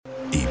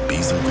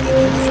IBIZA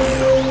Global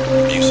Radio.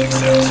 Music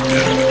sounds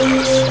better with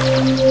us.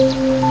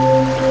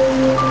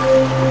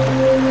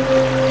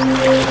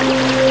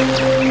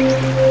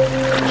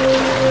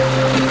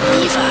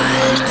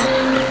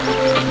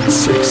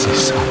 Sexy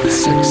Sunday,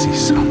 sexy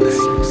Sunday.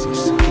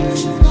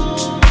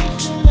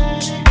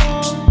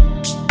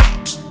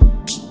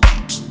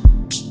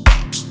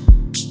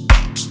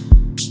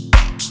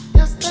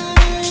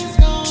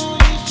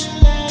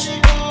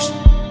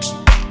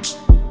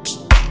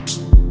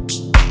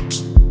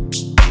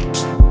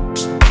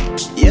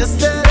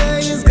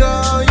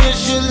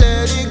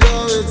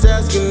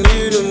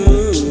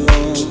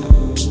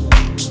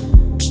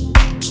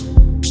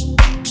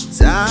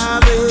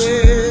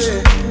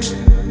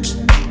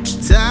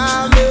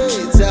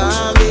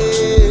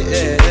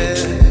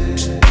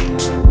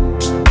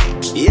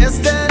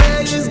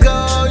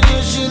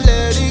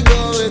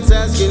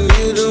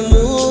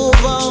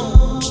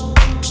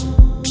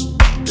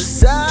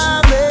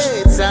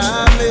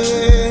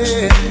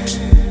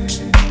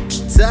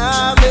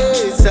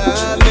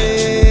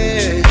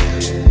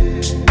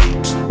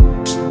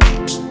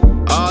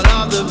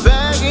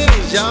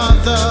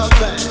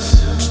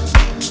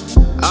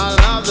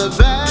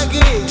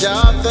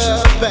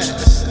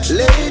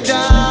 Lay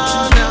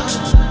down now,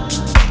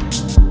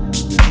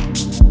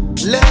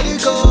 let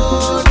it go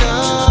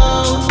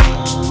now.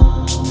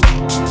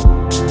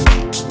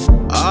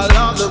 All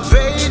of the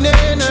pain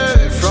and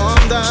hurt from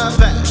the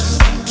past,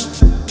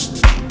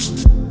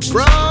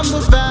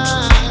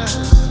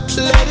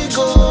 let it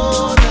go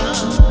now.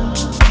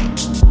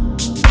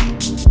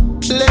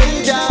 Lay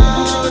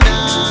down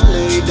now,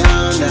 lay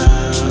down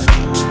now.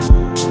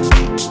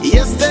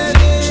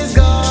 Yesterday's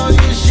gone,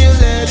 you should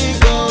let it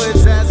go.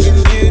 It's asking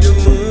you to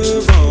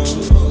move on.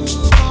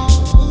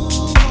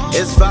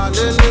 It's found a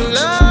new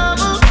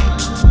lover.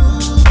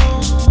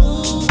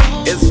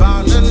 It's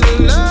found a new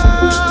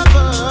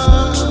lover.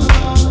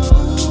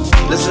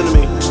 Listen to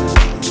me.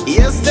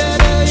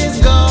 Yesterday is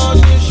gone,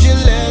 you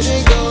should let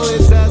it go.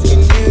 It's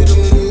asking you to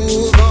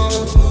move on.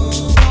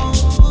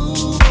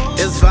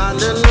 It's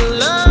found a new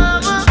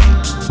lover.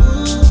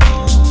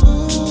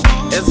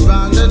 It's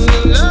found a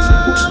new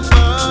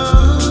lover.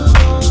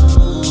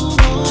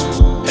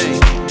 Hey,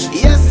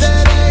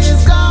 yesterday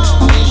is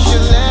gone, you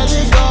should let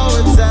it go.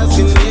 It's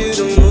asking you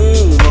to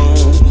move on.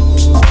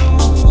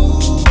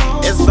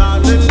 It's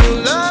found a new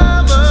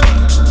lover.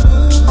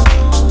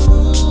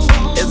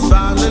 It's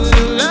found a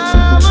new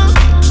lover.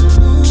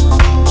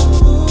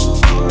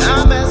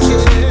 I'm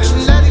asking,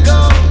 let it go,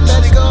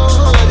 let it go,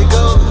 let it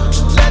go,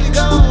 let it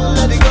go,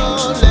 let it go,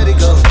 let it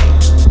go.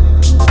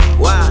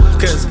 Why?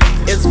 'Cause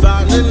it's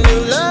found a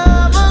new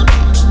lover.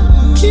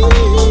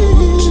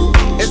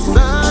 It's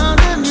found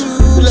a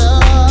new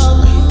love.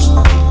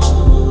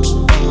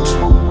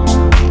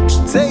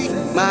 Take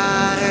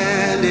my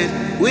hand, it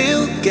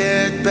will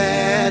get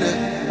better.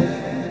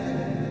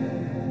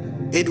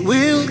 It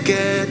will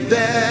get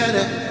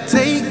better.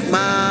 Take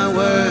my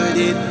word,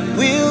 it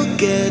will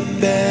get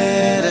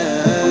better.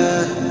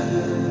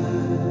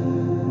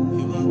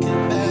 It will get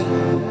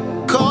better.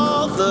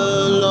 Call the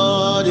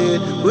Lord,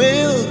 it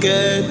will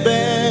get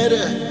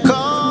better.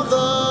 Call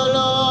the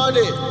Lord,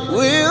 it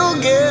will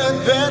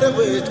get better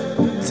with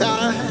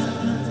time.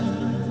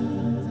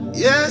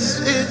 Yes,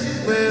 it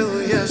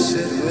will, yes,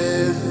 it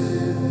will.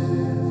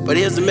 But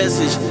here's the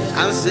message.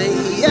 I'm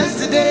saying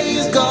yesterday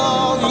is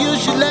gone. You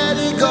should let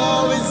it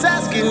go. It's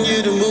asking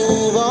you to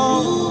move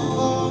on.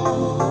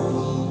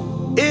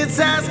 It's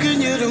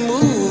asking you to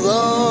move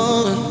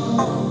on.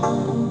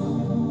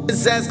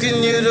 It's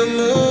asking you to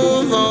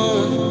move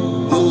on.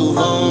 Move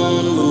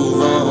on,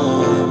 move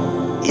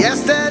on.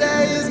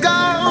 Yesterday is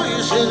gone.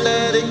 You should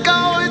let it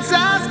go. It's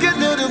asking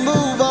you to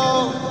move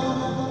on.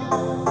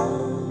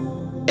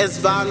 It's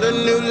found a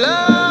new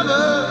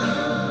lover.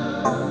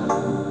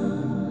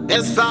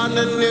 It's found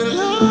a new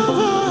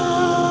lover.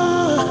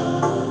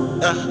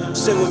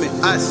 Sing with me.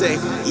 I say,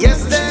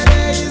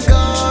 yesterday is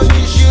gone.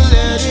 You should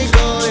let it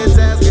go. It's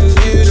asking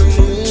you to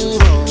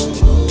move on.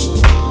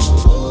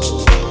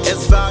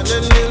 It's found a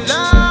new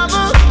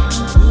lover.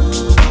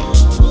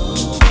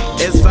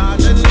 It's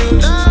found a new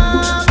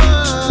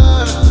lover.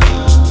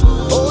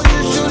 Oh,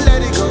 you should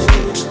let it go.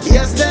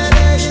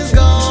 Yesterday is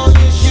gone.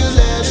 You should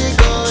let it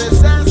go.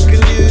 It's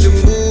asking you to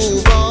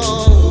move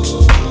on.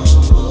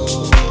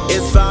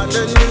 It's found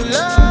a new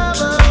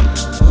lover.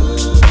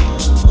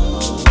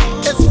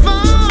 It's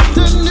found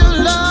a new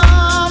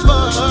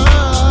lover.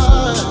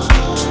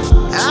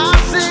 I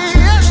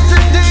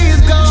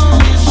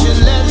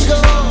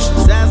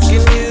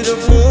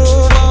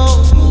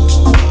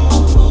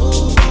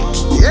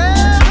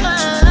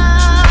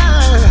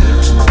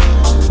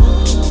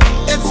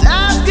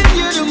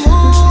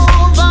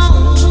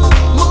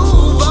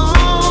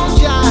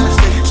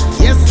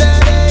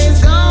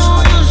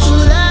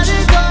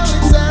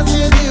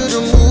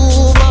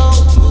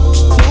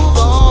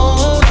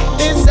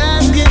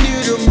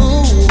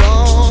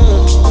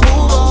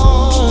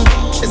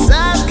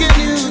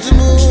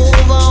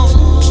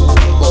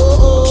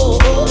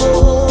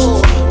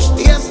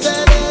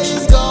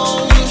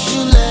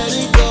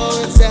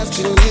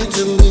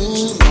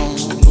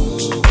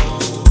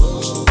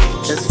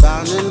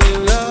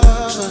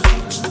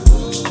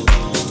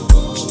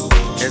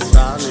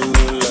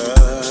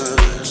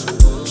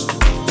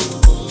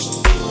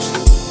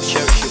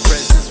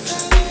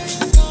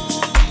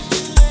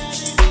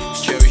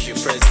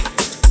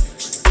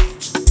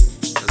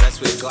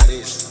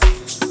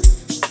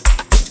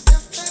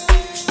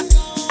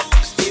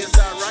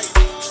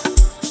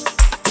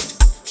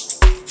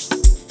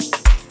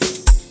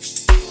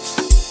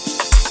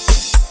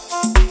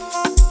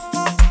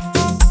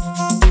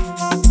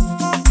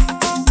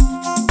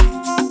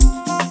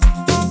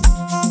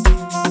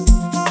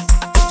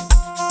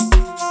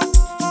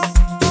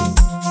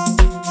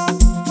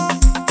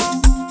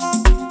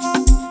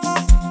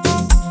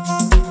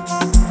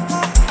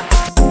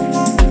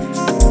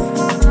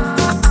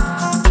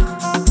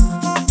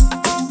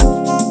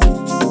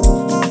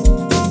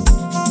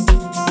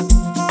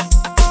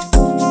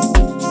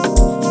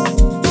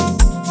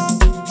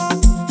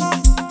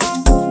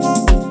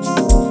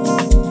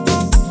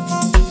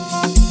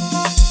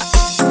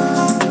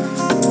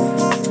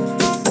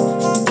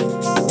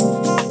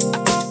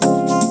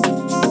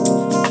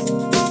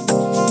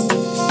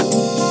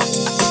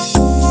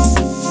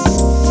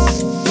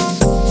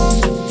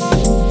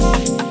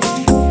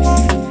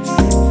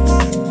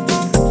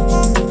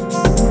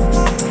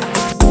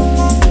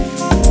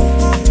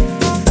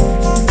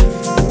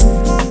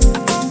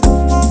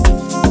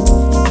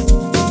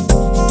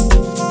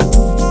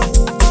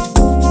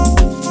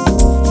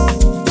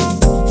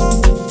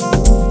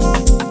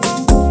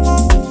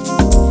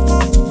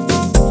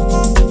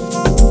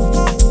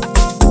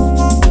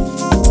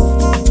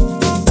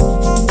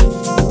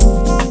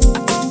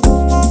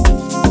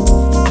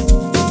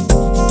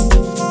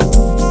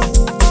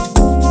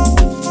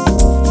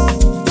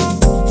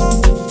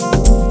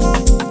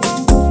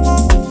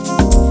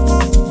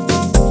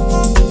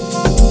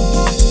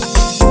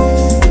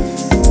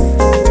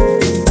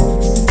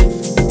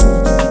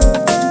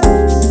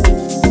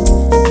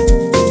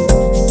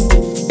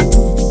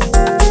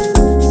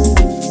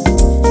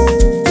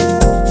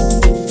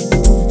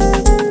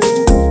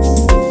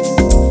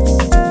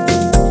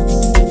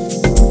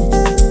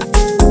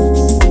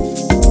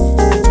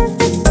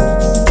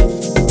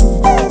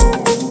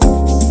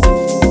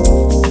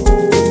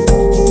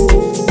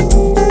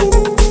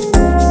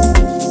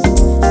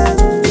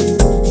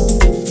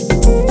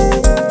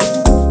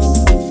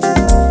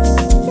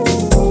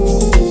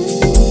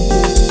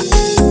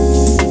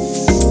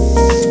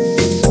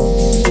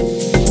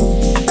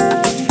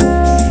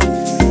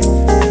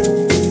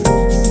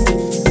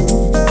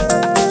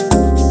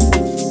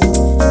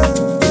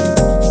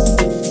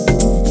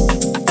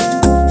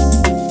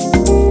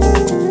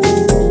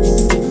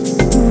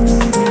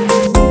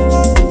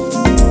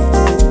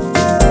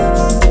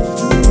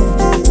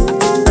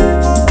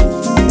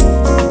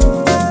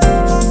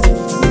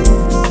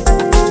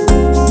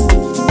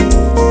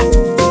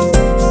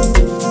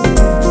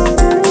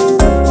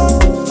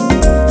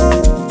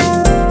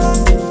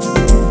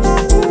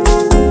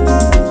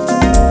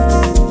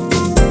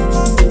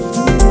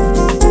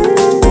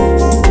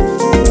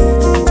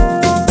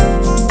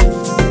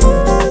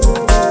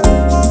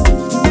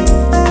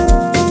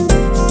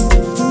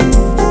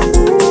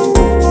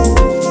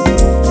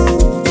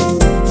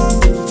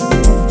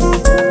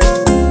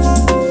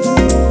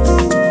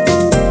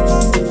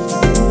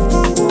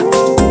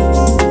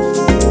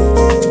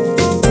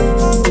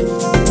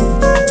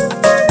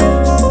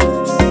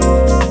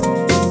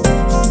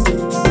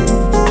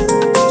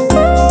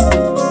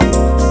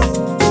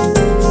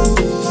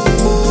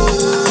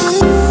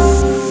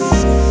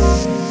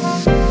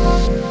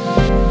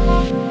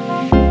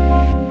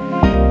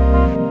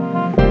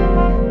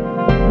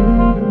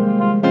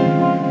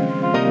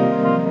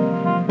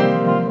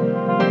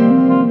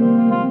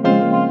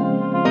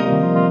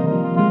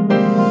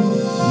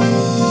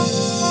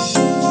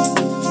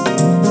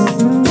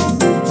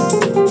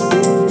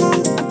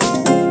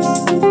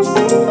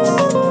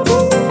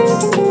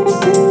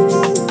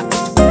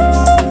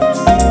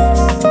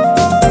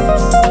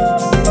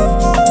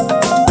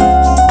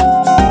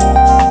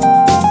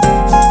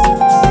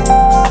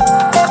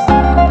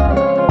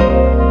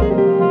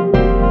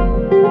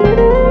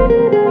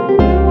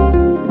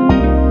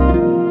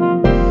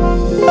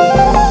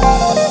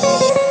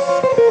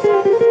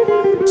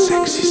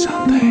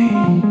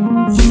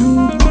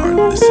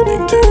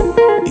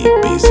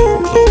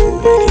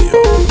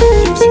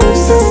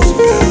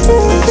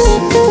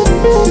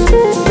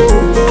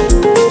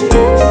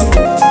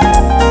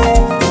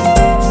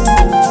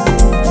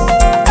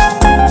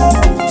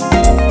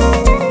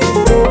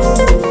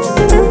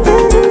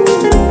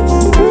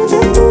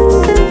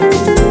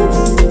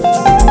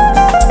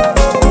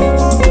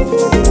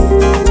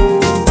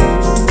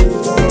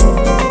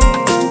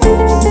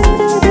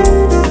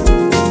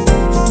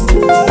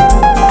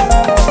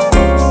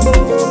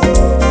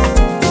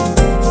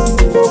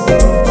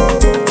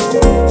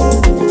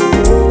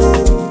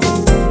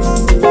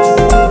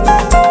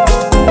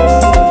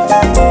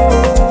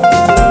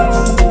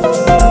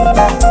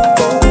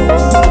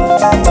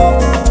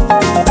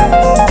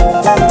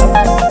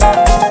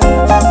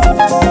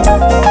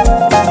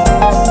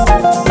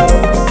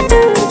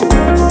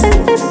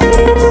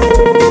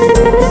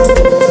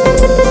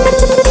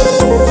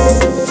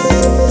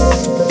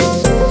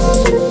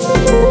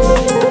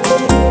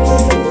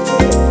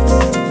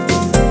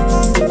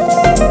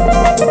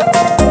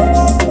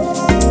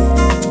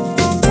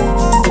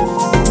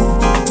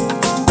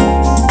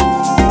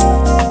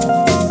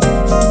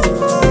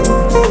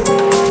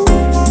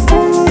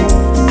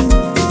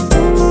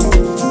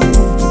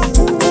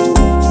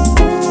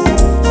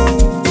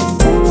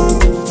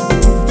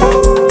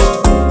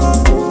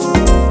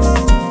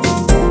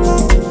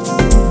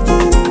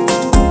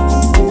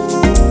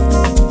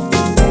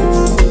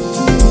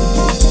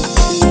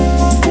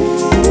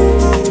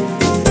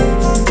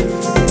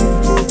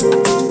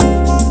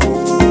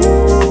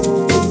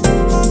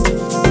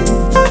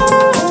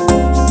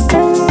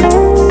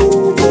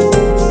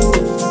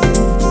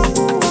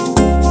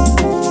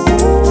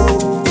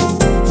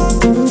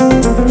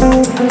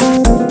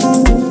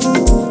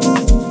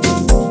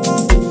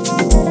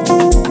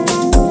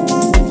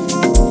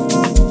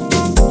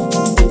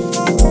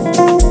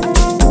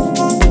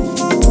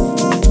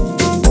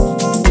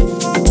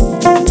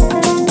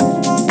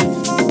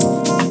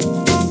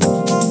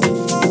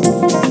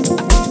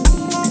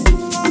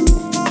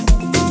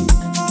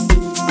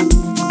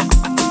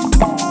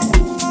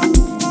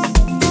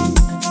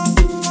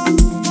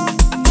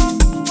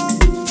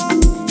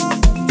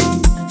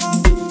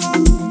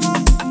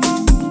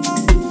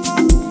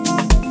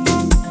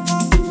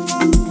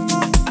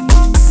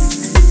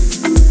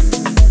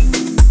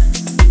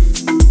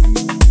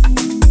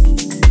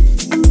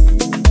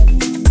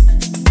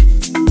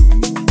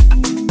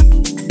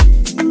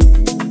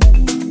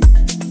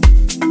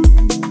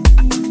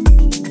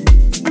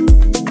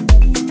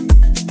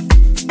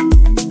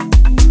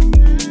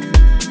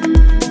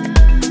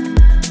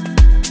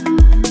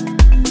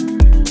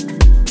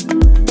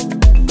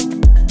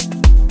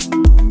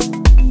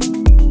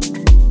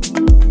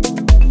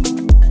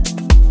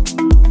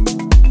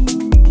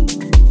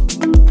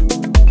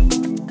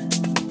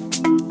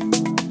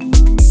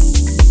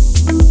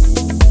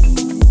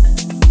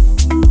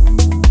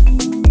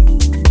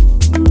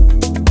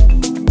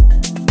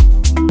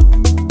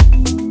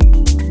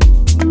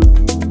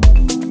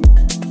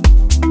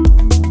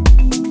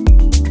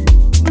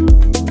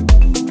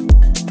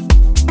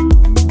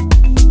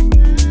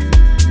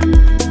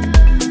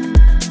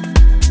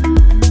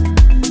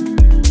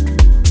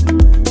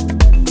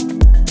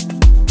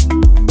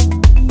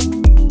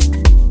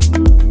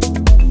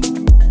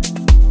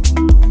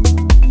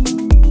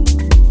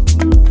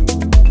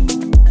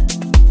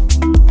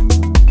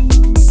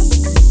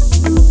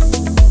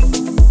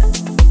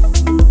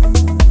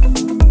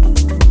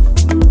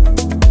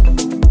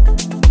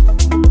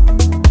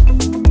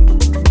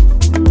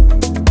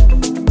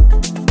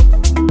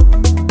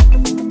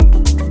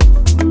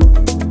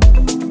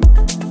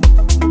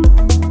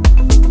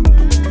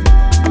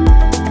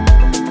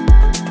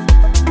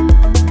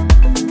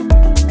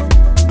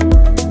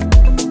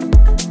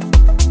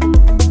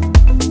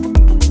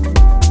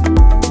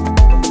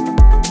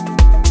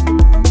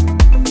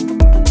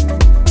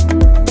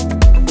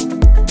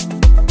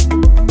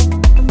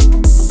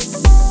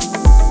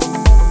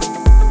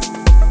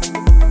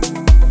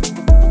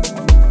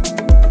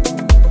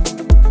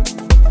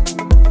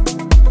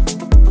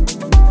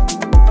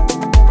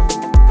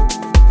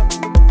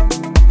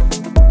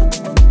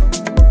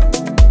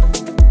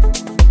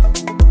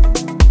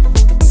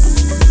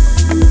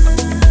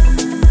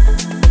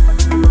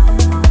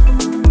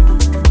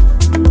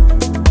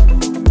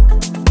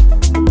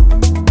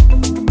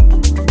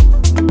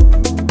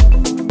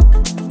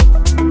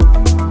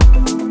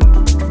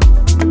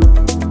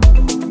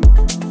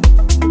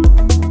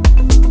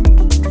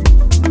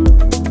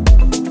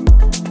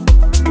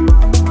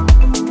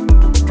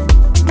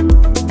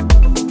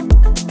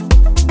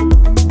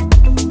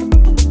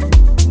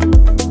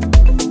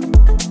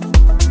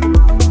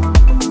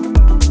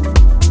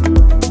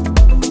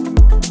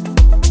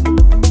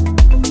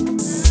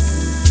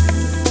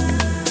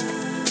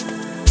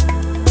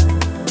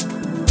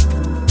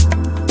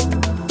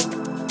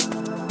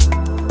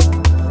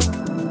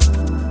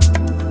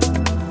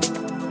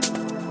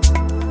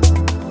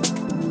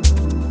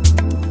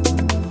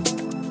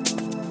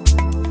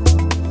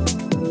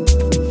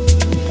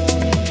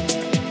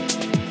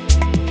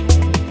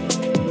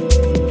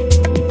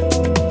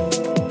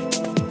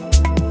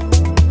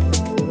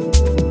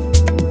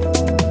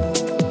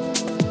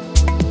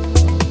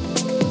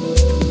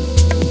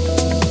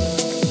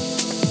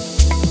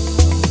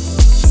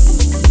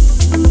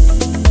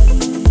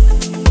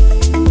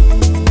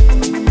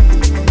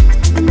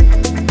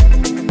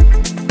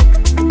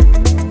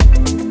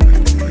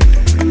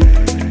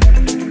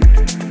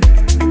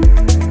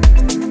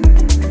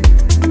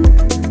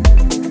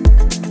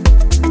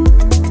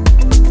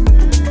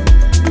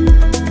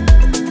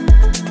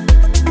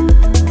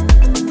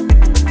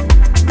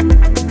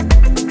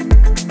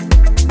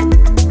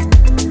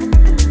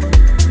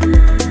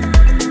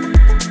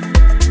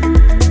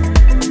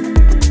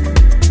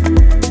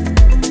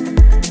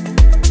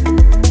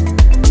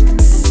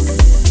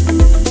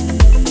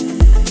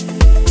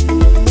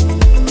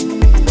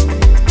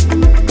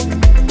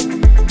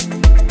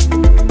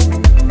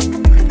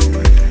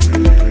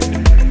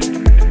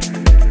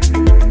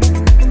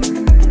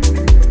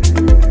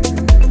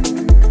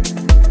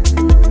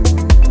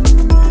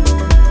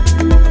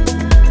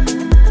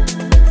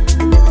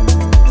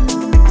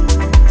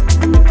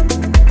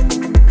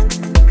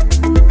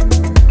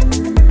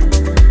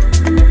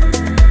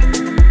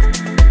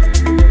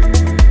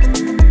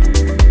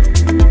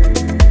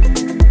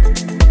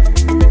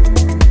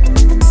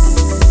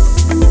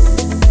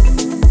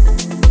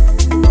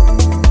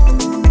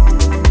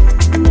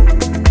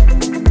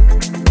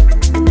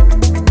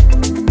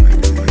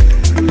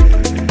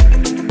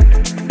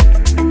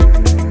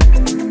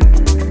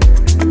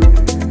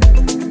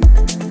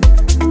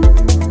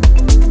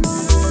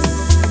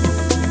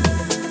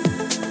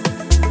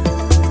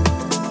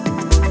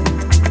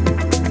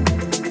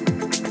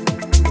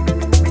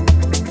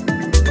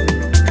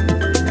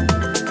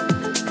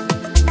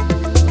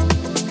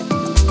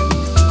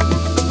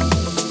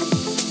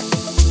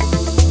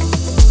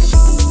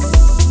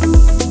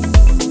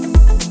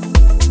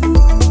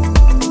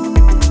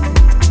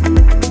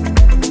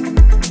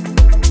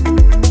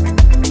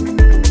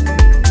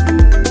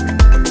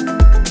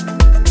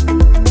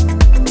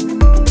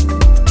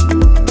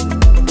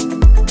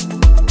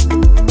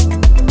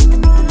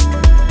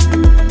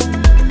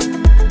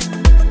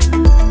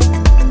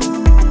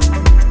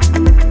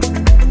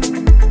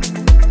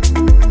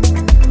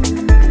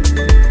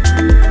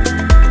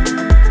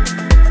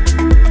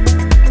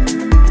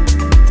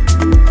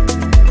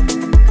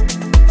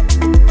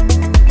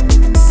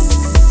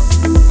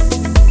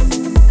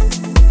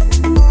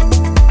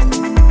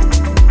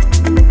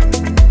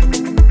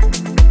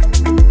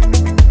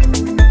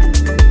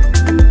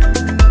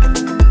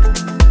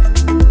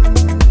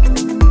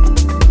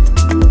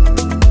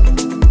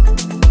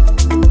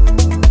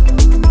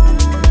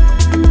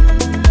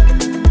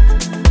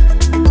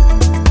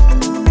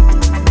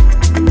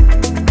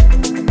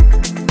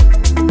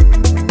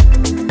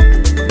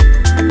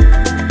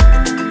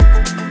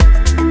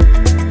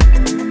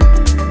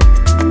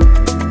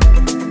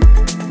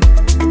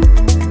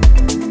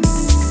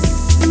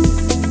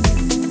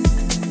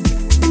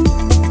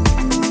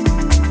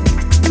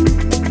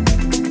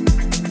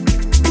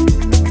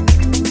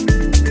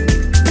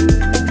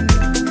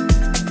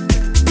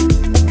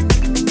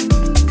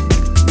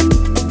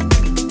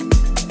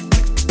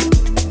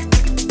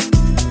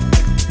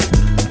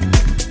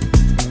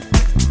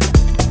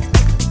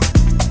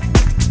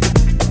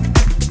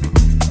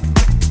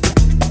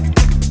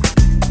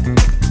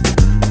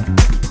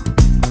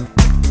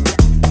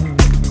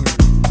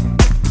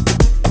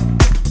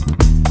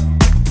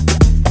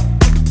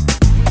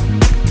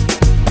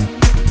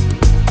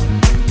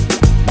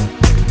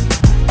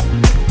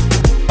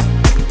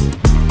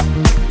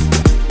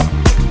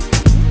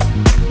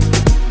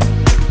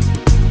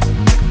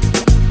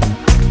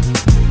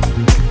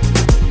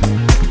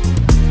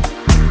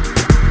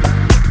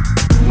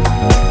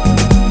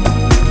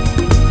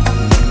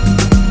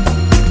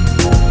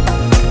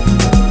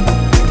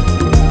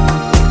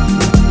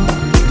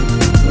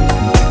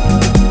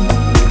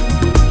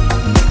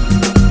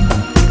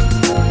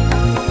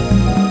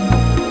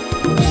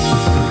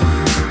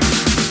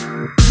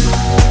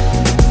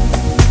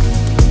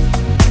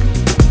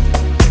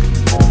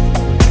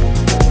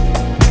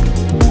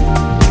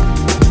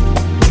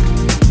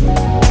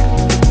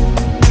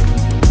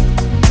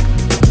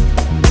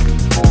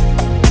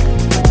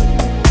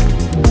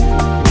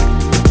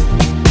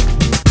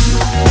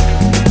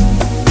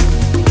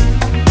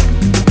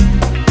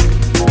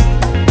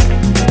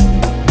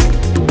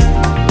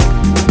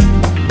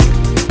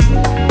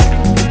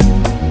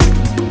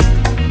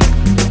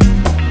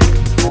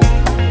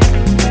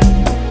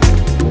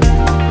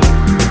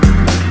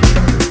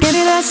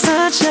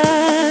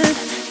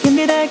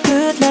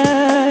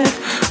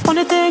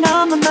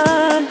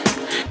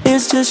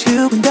just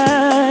you and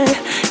I.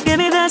 Give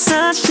me that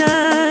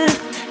sunshine,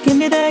 give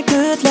me that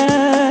good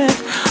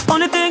life.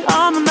 Only thing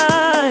on my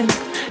mind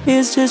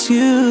is just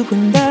you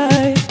and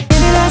I.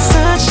 Give me that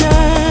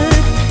sunshine,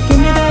 give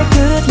me that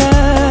good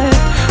life.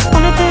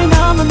 Only thing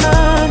on my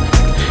mind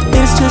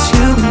is just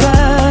you and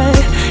I.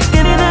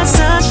 Give me that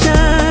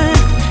sunshine,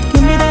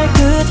 give me that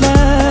good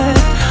life.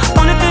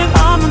 Only thing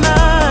on my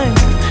mind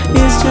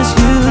is just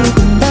you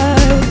and I.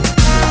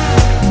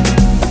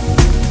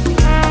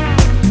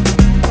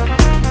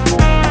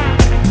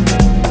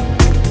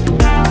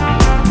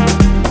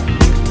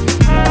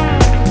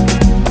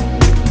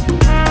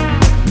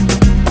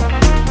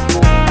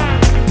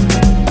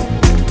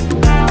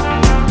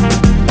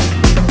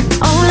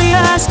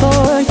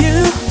 For you,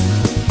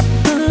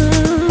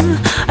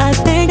 I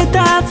think I'd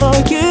die for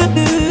you.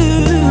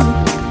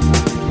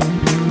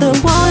 The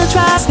one that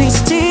dries these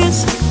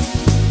tears,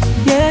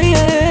 yeah,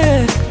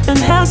 yeah, and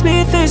helps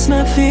me face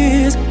my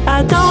fears.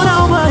 I don't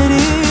know what it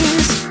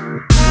is.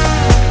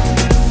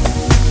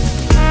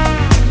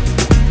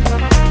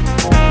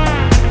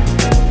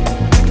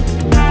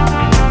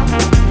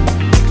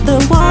 The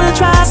one that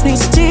dries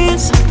these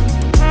tears,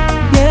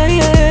 yeah,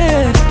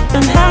 yeah,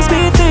 and helps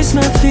me face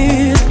my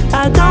fears.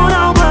 I don't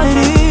know what it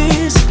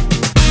is.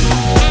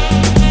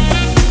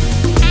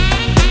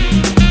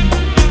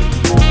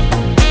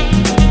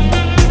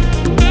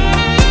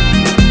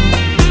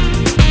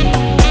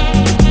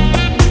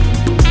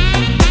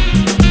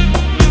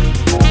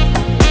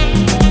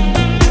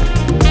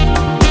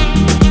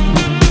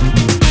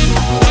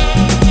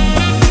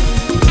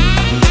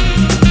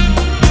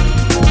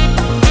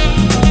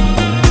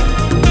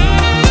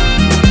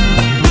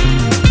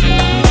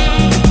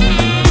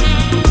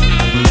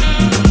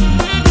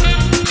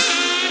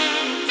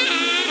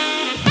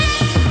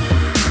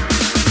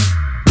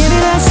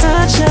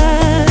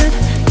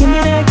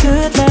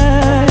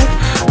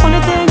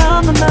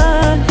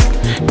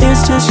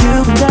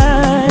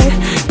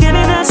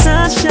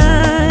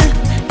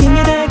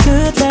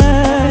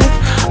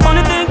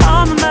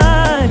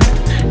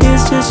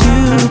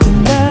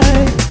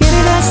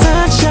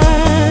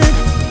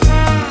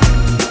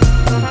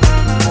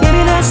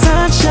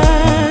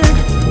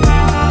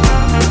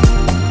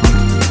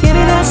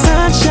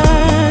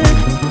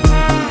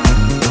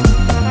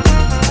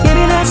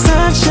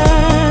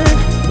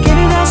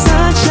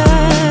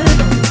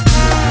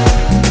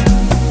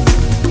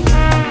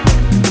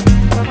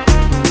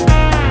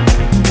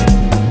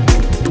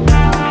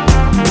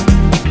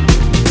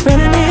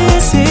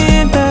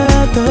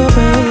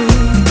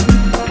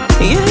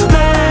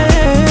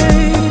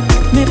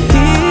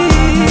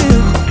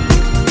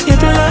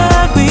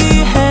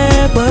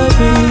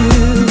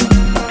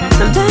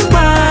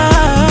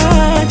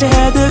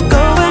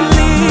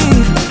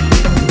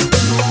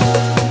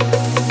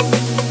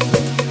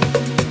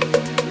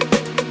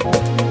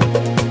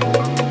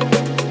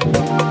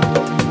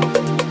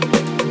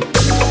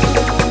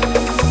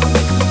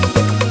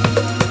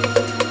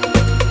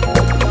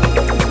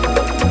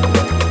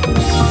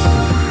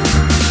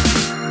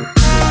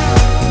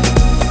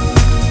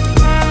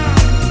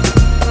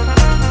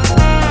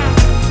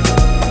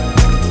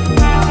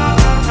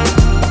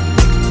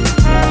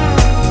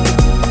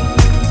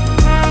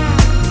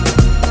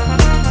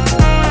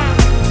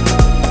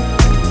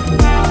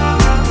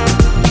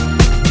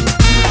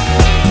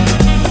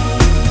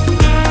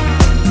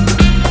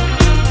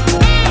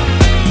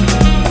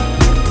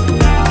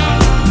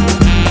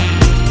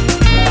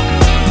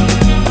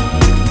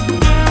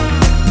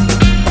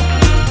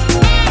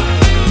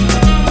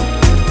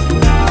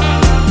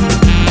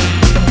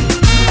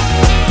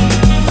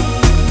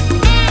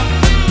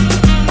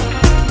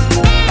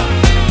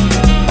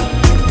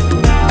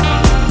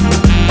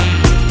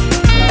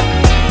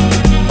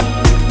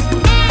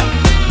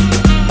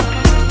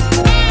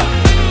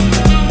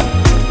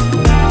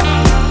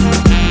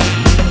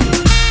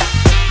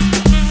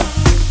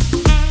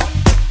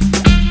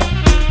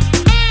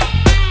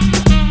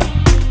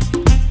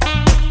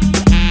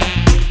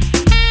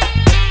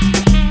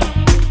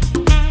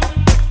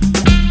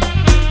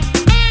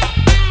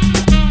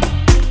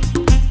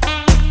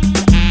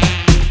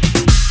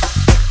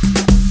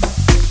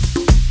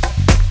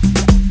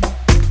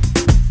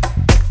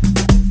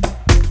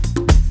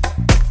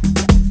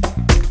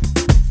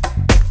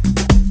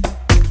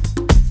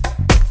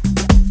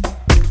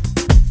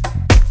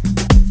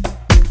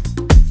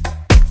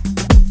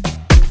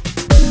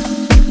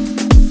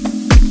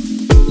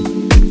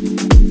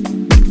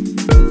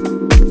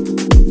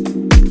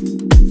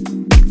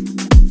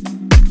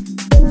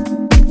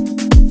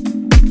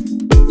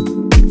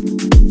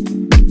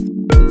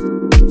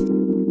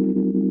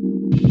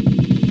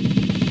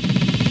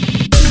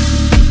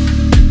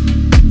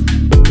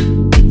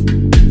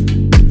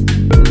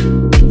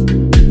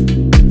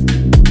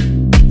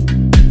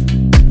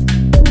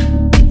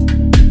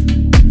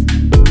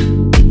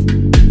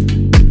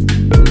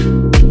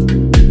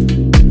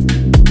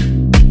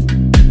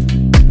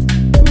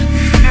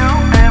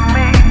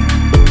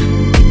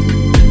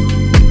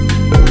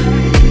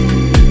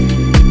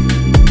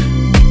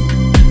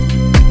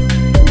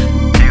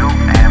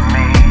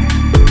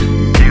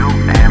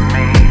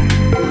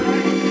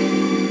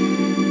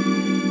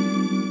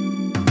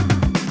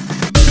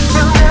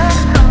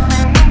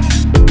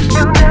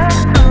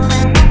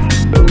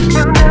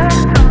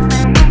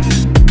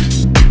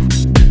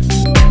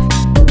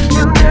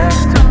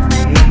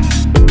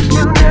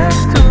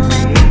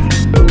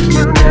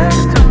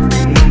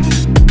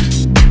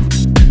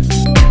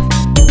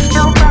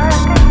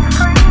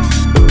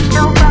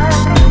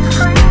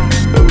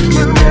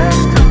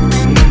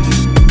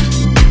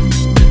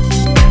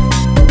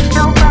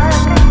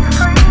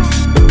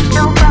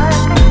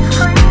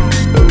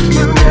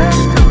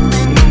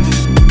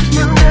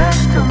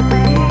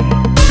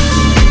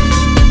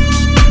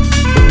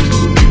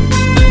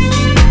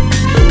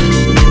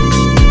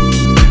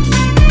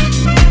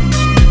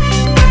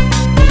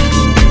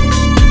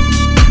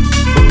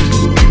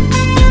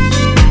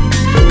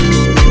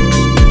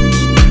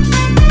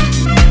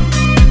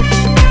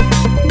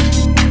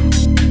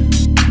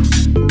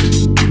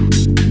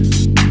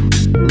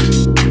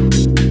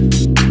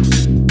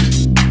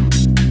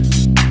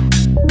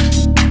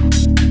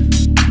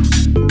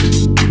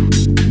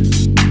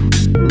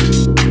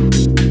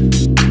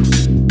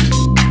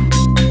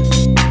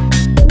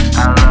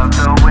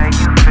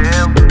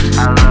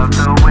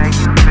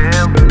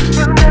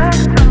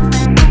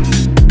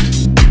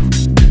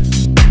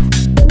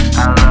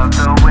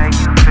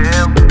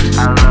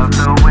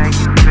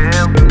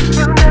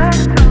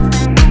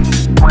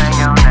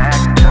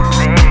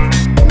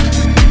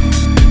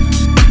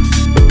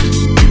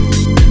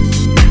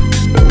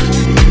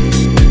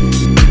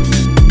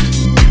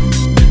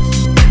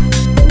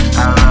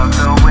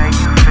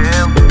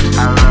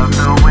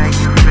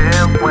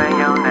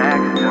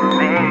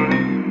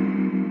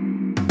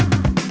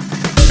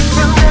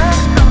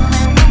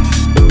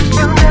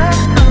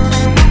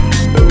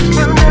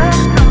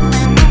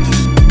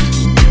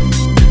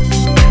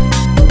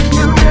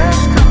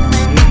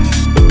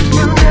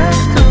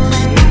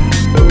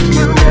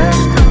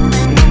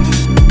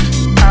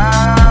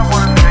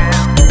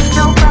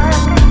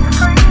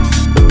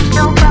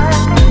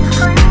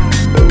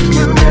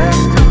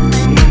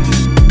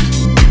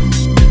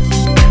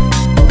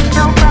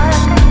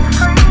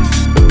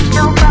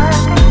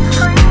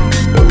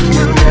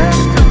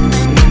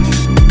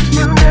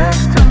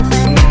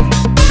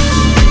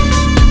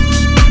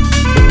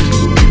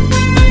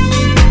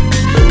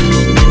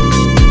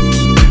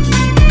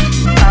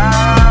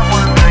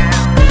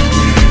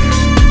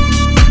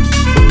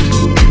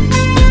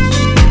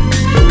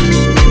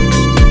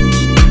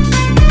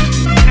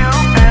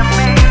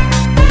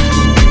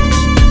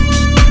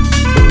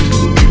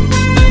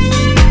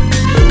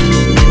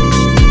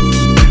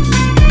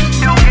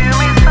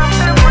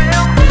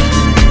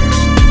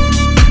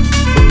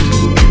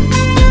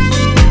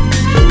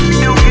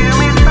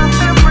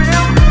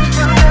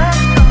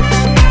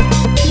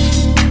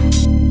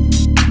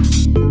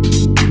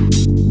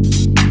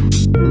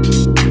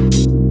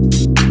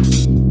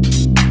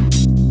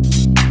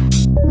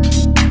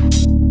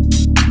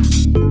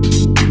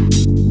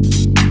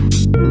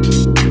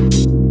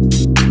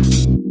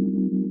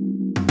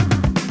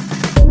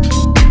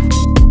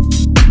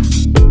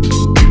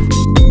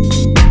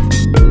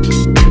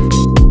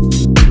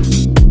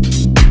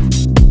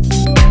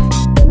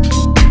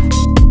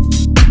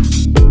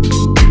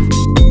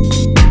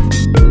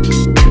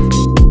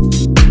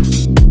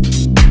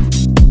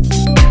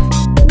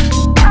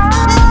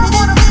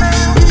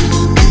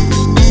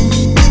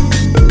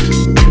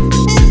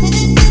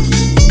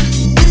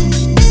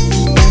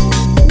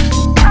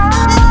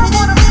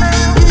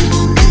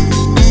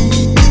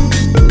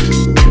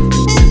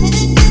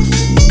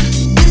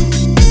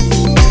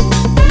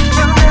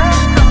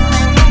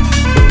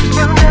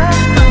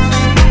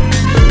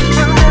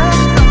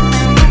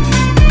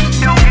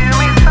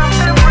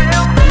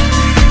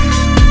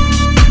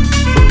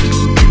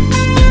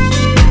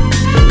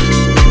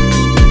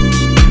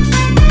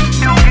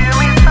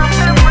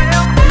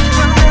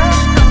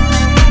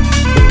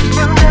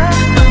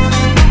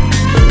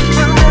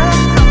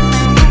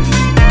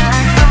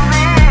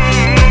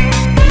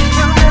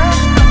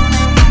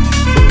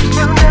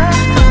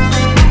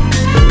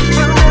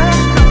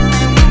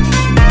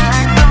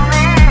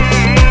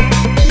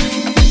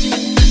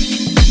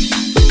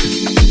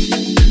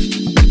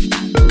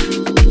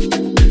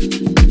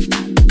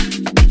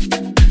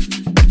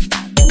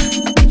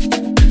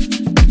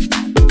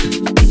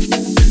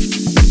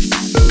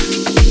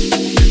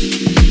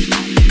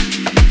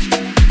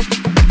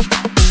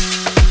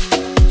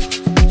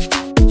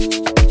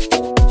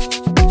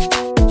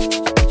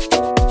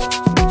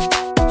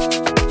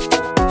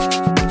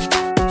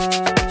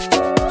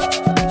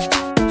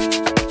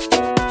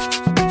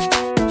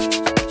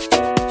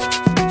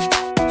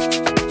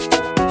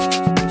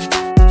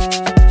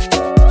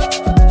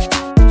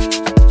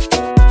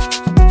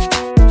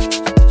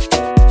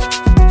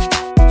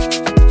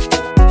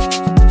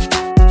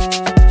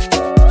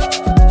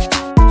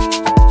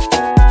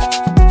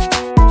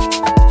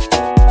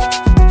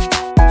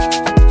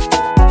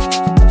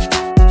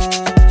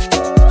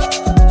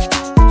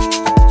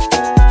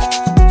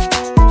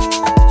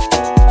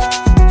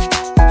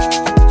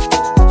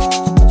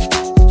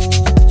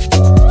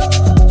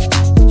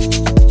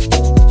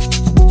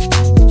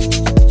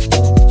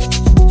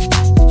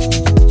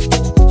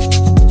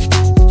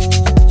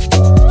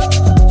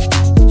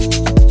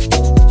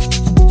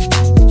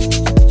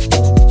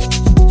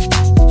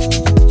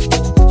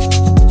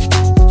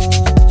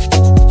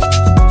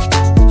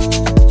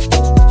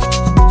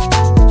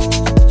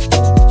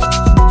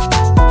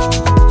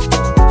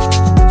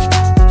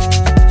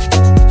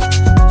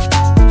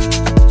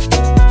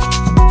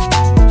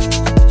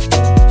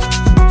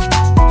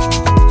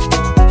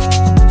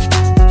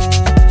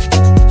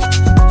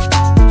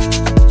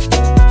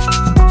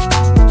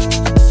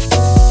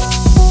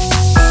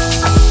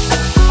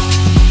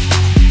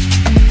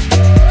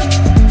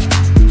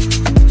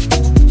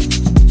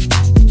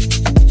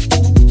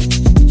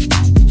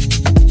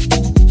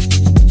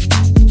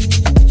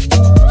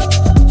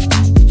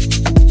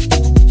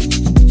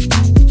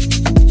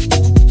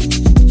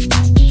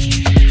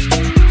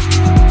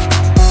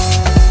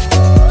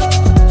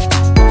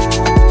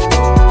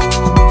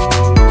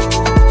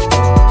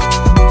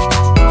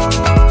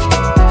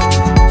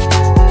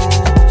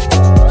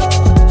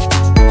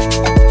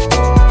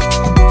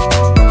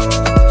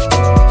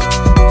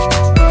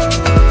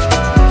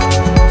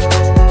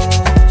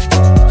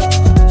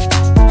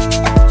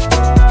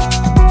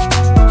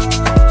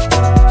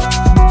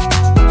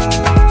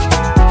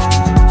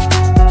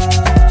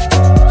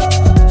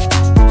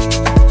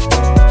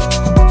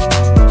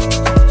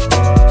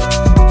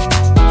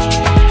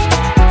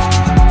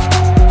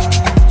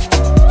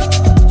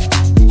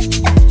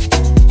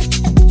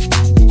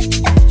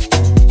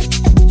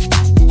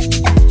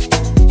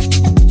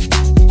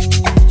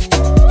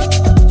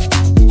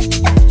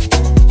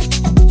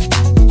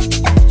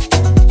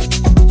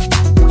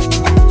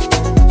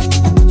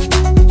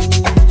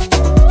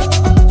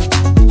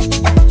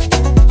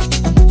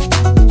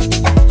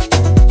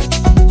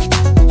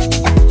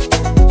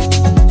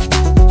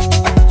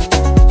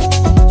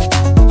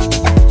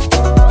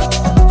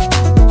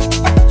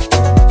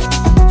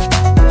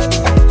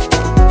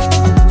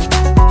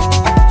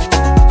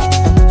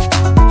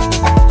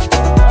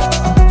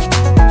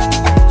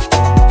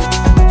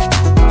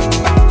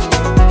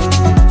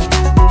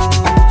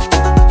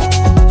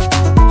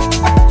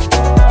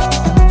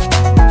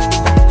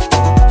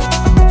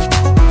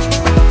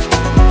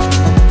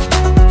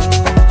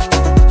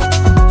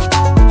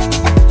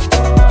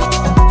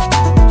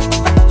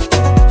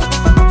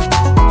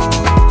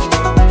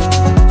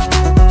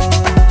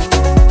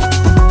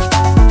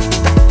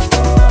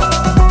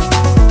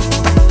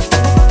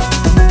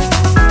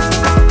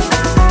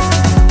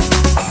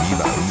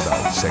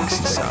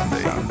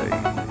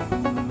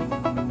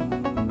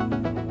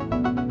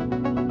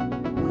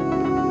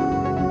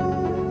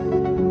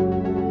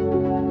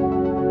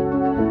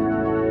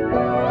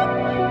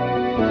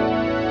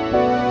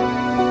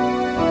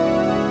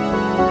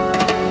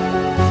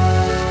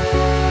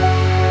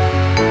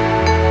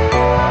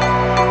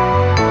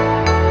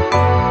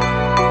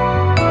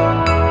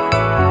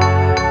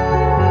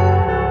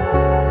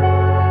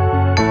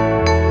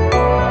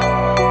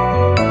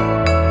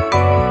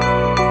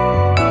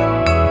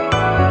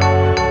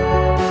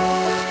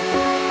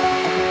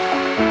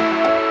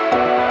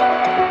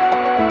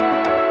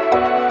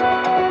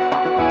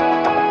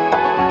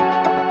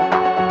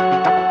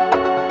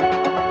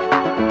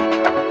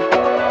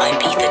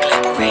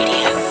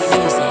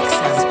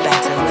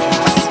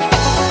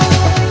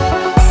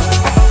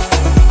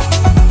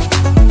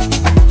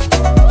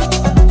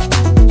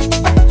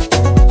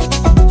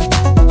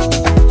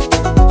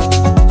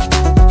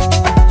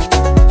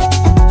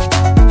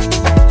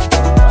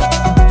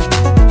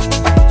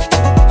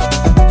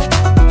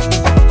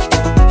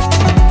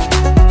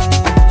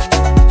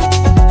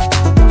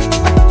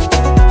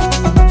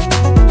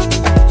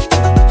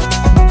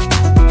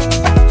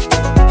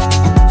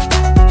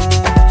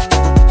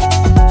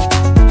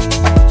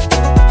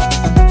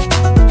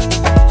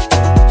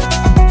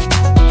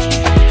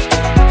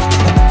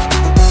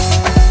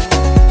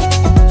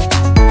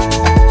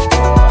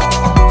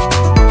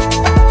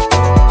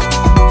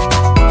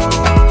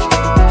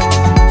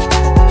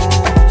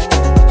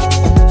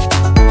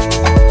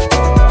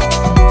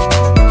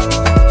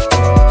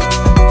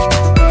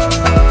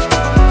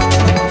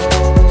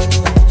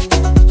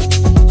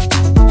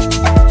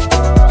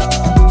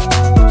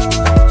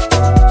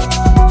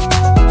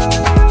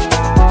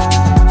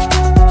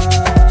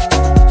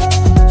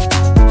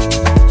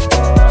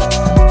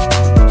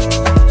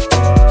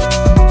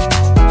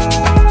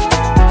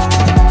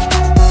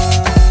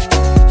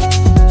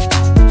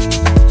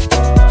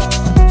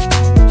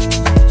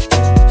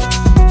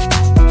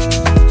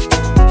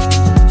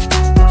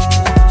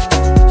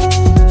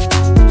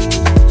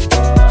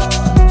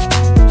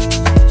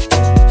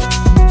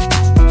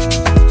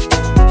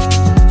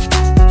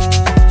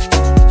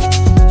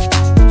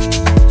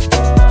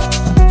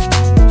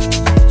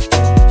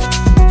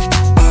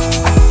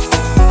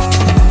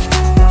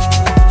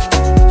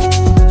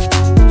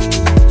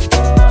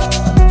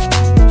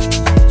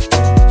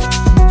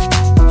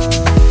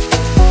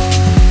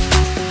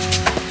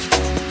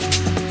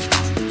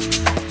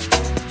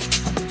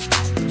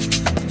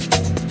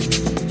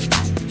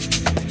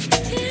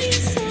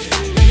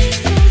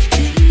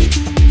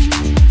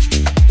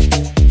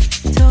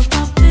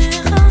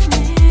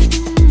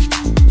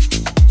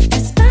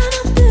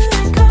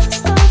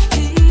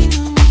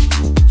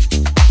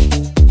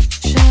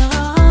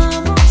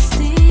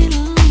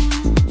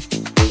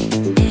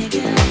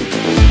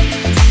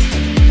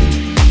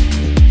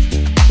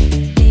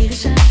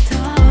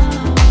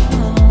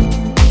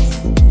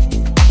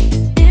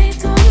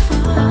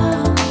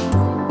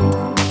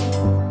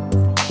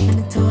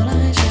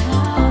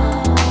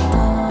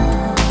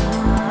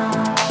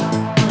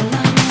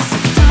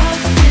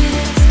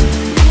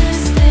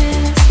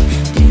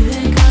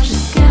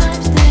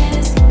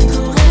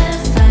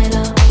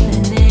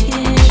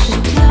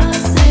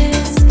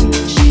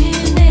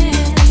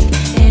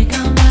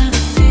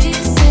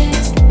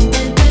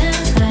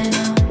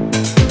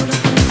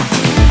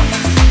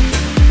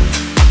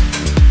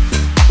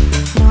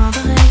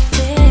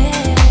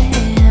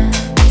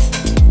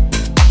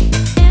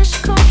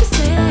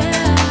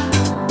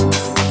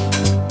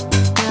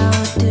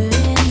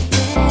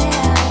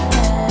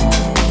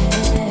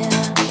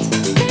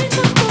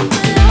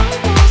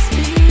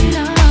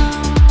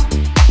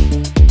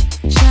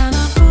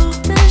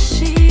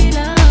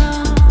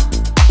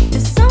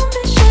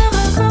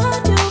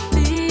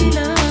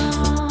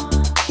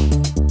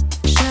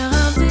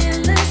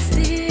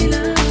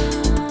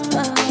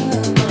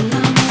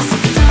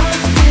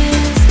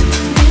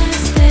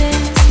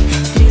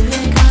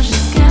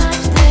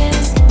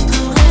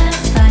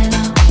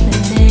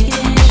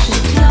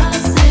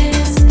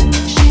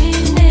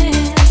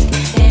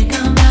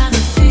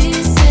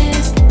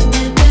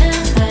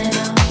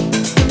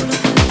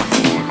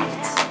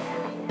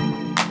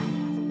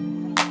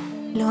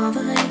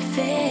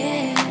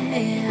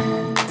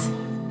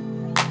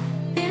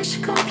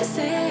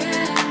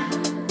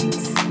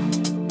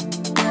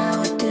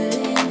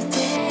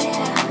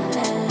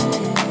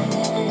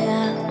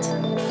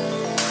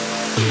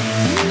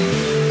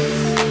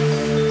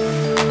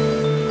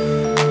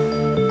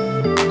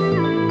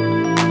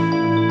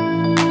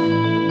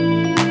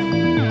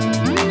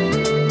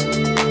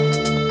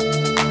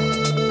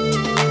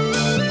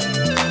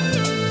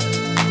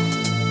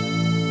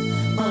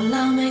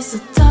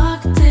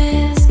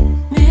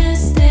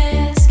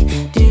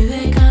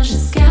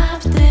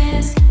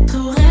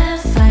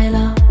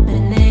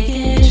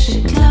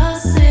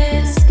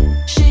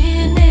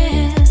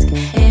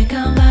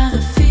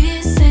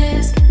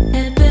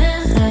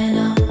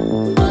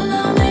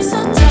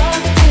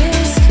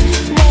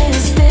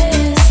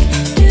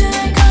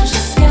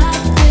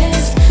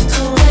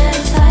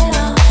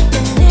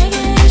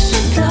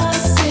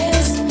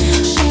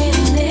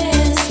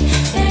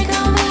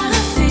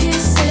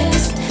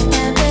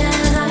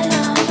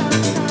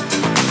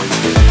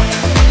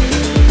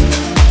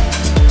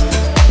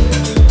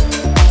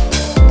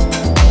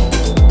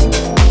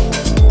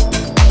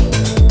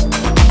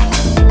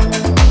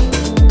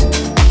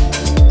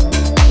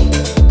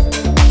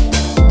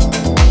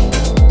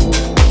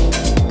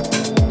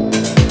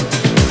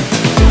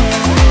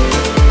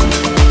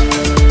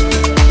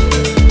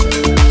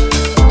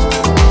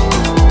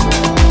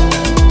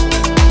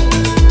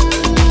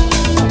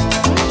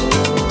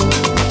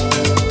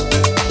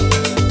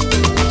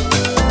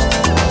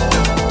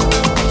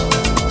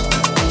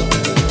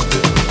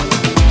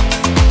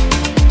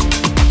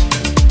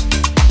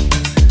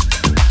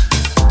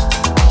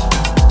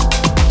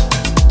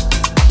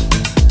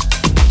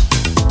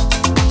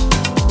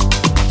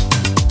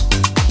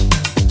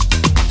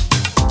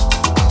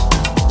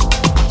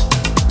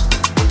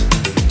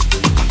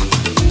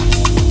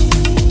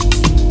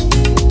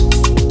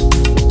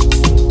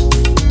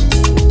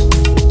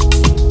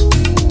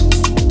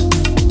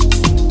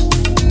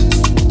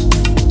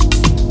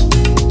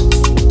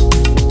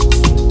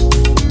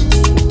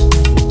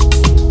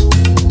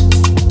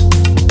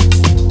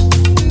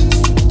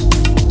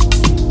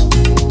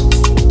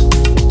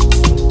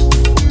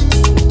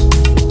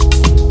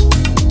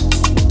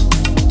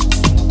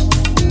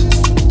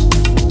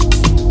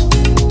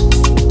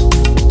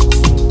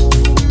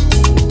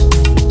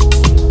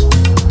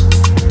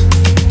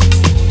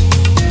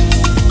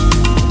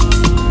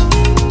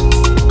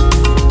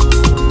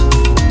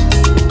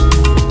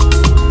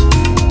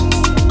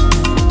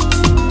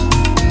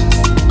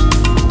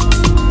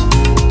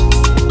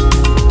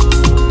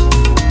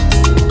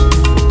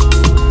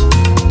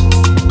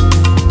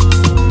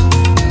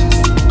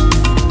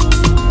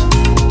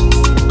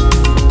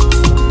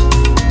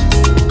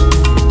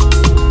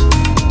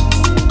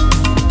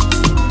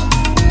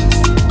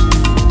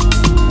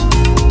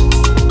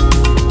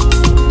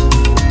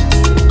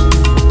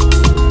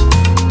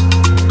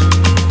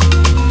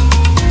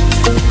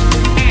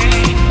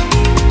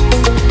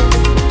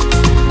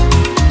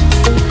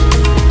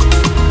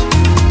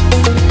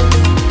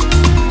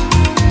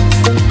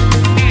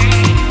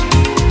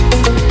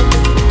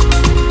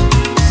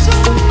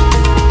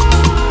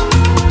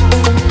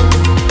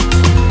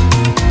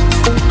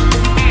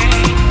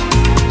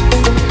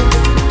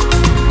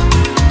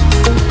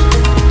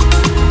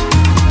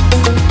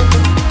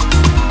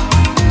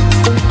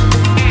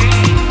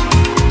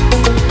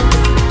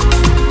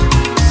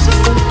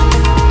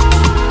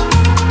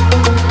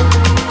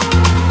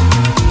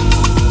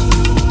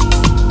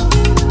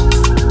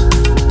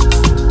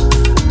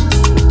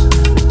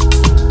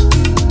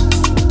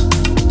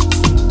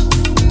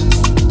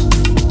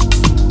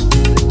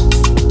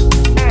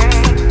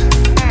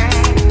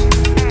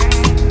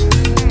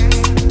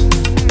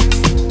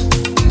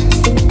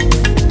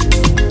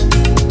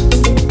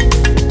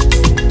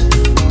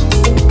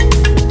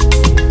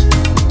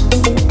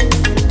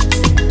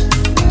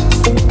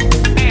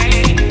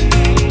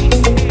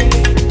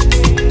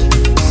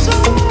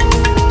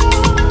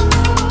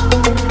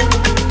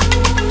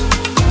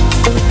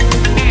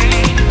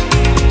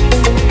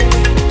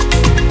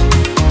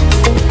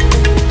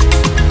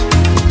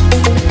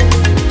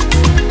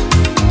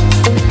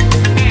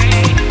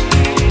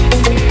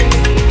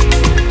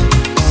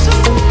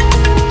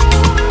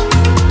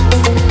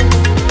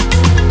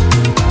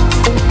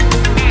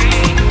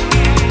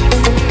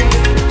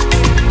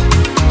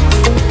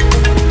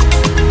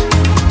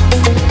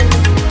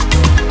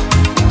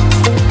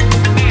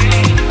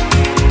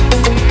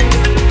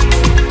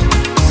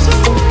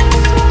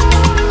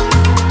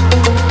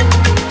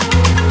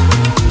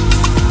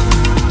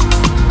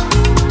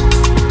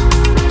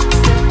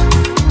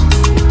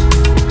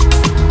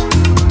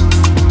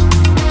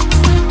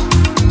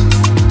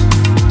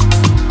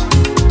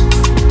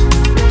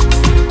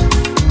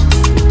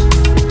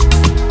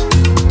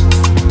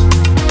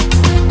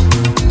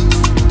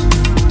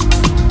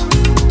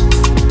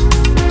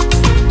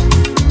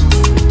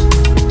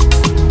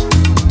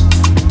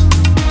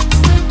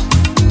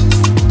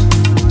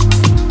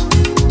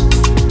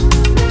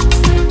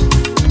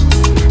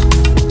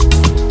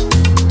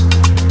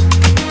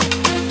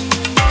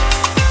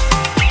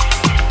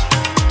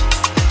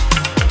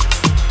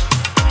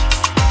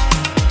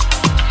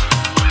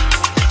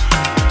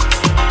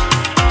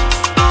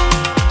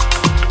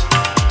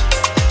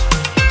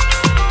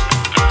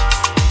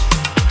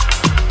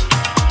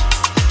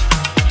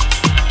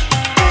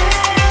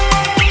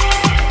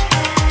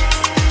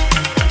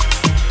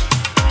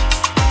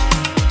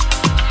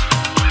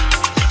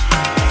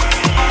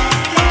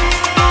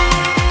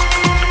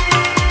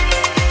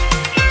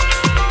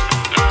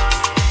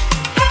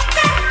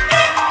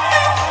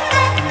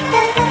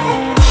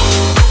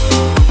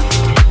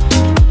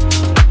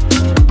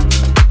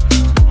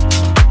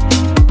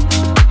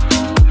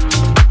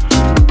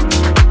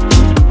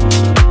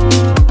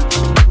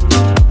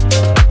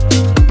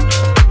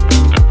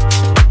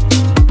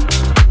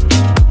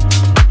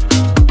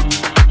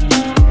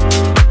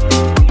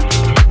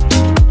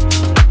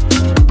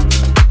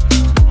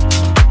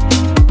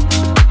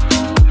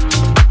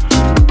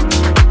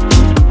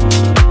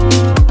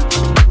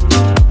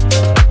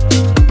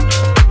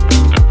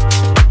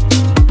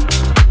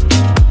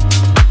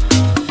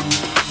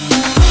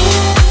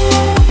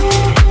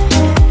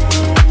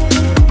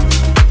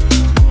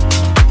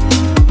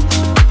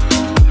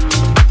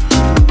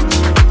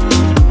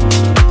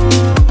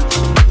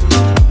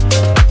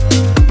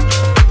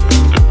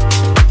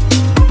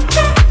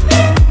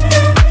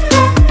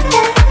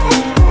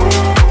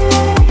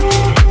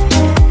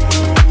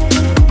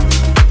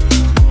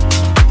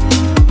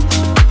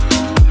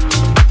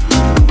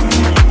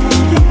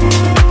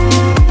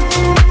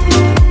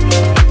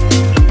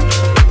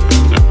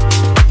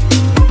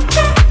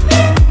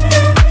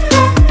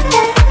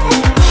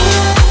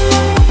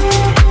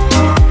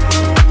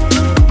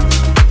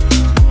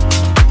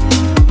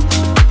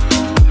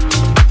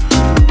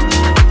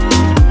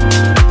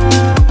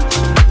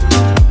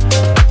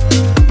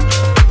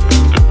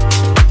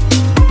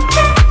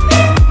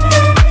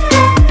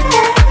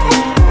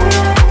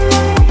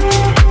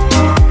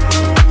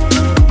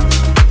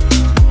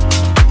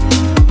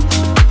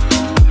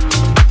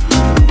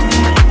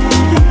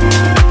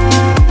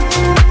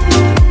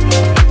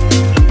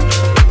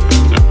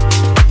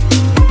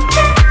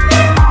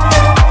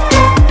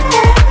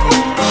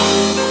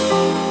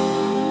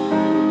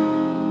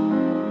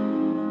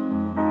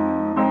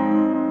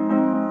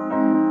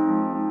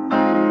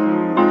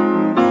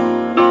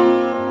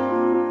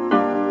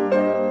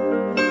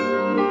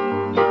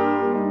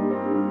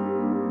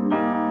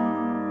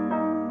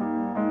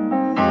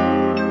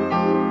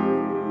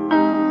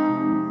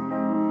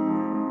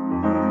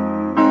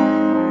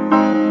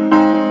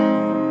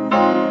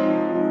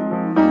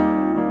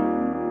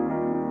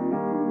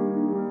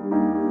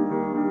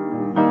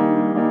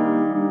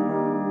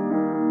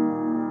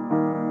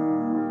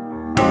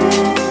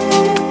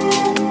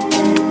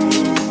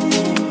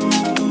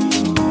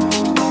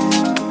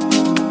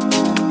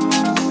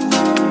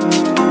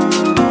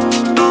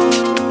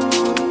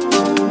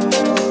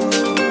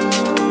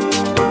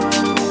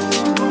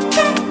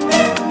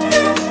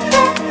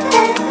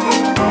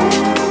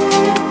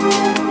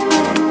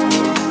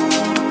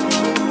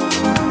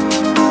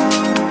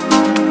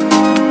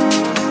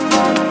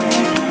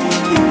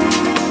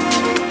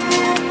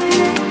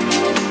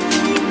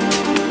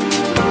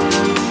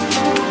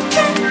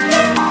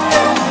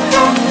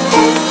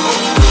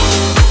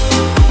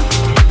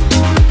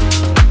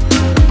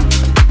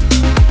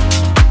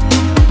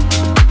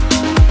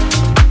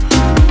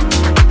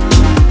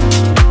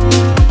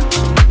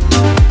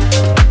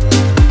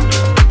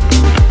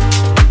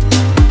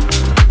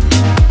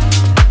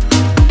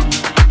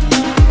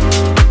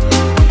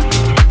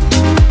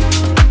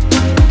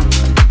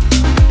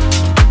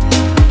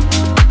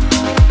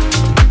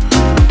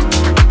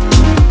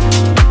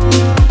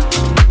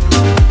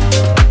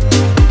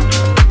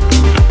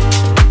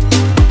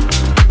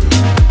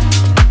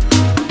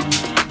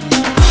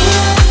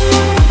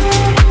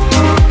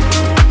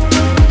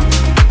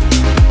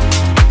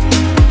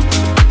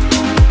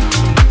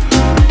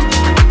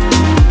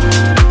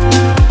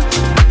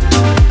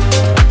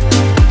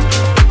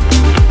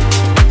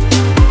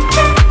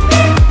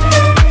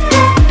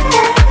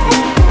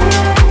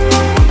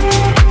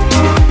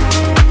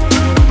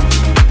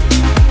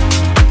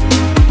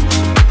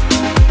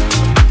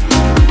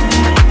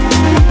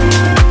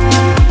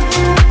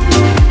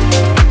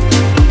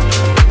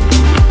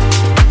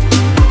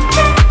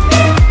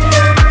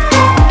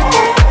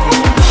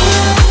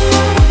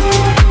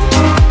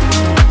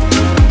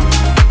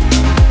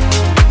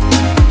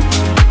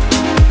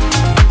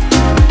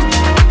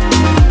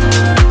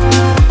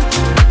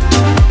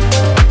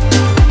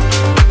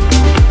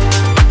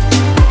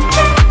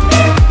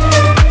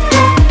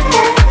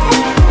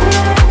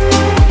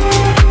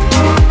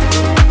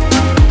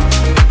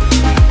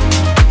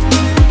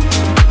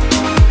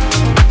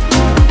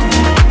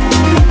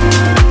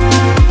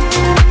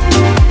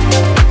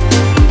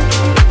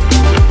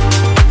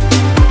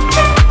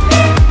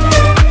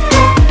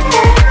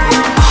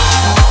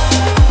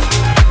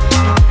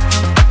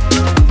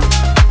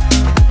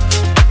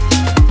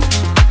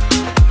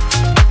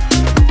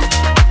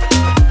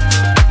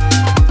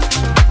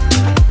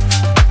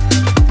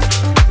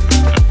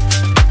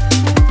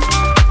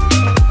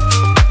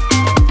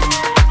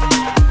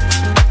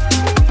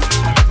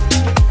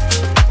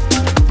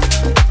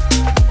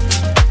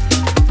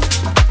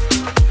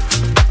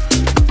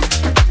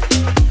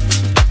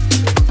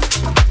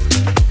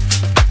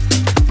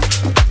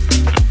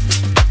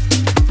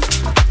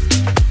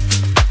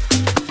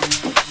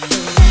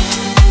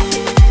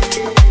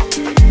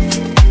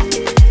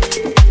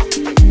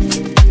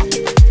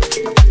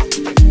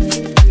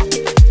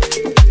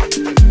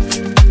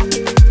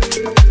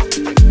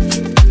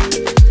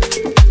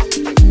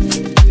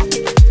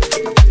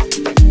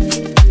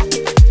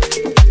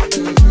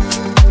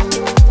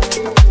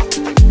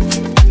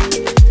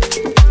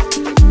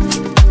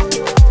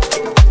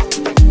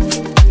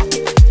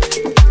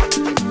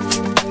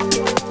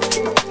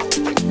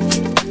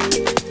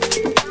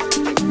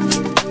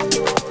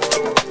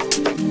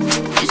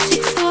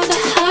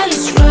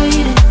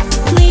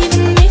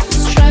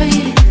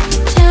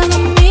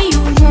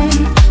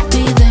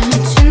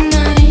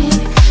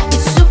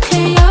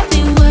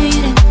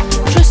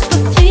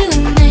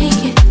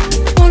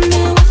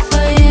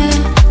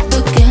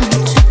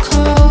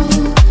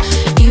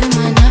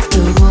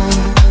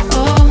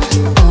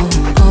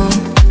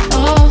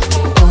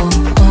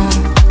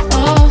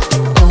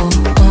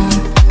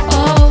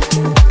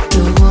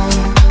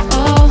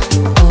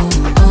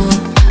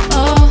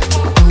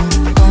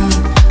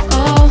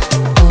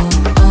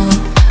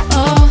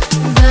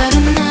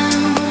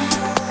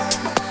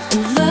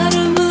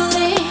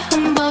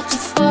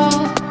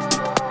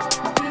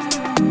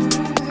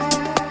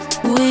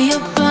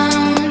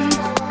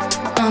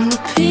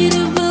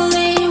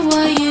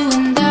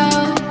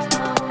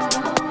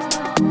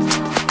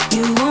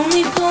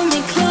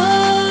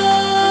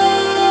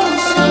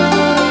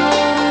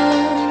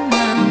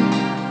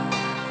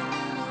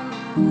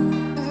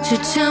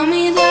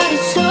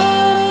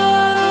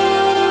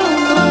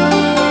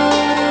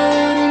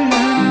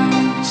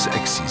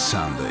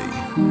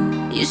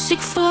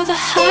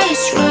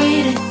 highest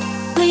rated,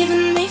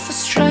 leaving me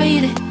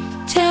frustrated,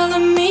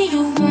 telling me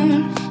you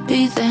won't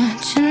be there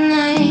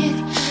tonight.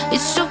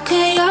 It's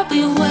okay, I'll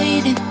be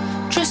waiting,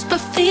 dressed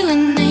but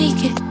feeling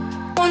naked.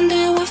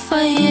 Wonder if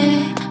I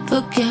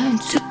ever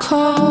get to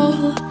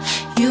call.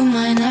 You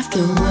might have to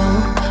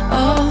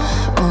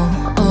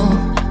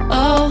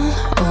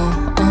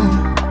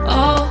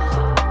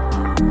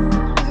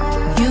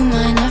You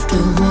might have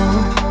to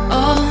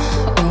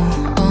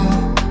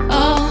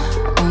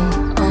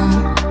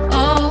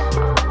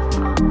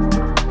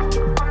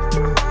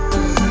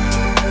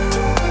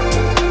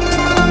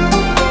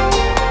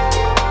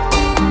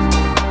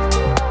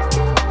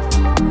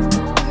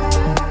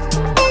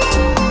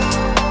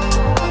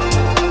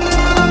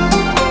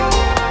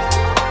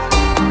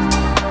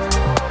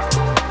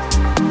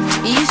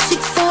You seek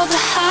for the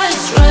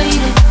highest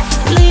rated,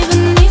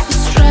 leaving me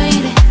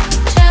frustrated,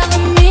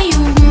 telling me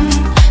you won't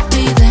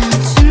be there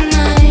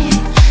tonight.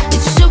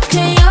 It's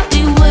okay, I'll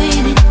be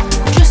waiting,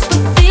 dressed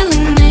but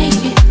feeling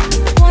naked.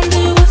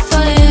 Wonder if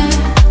I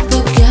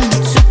ever get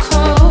to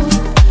call.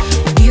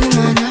 You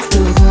might have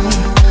to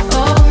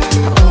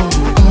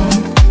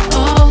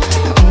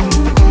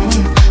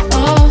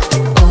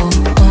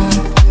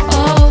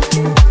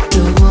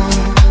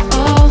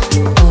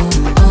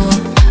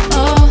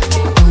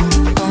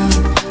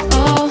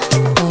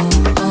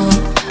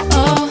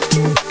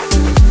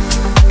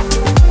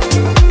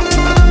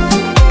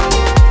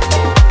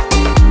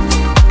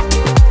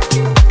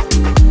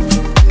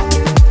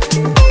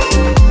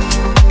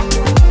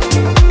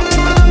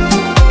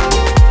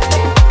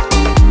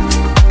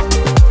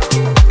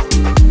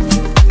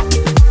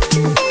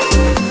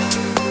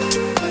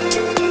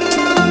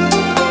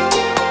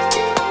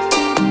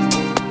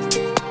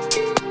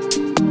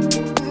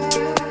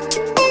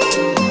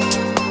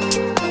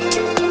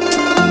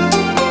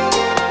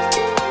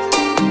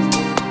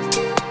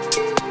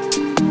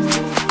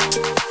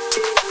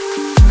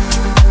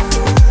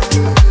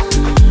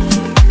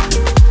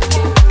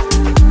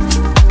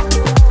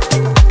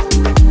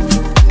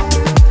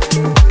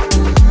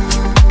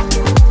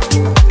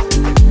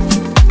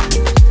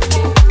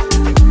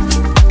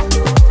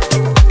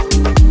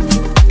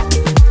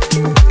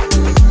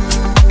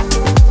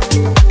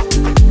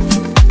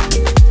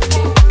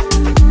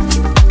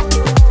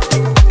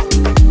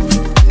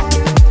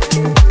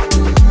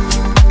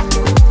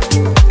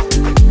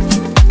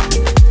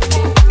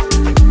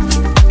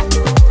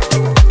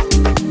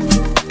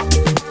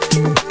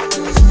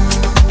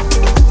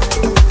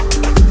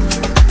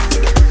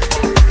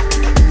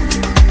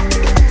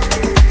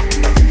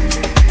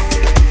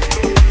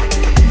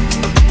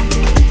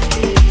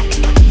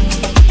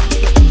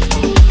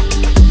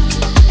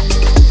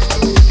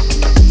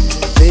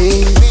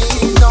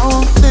Baby,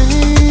 don't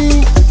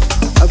think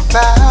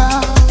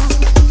about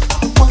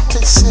what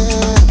they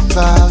said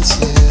about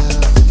you.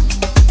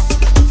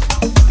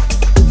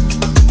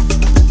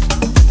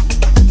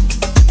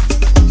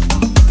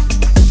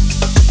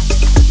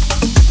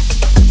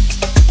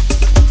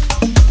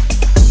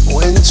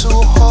 When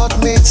two hearts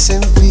meet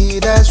and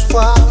beat as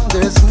one,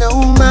 there's no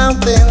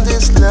mountain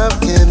this love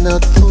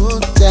cannot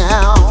put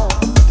down.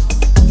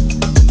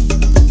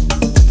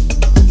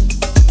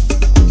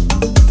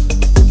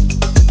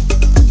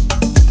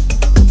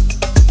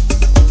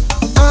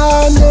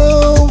 I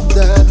know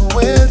that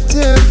we're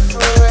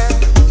different.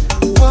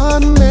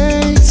 What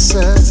makes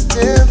us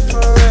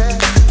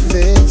different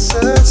makes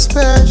us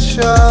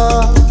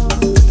special.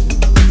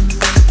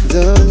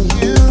 Don't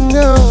you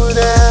know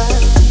that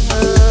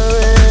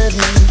already?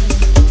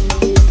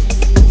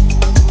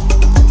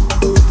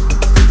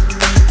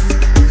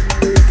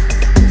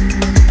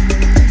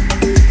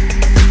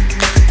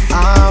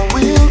 I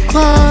will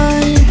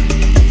climb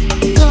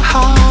the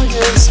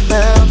highest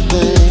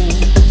mountain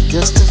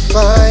just to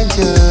find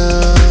you.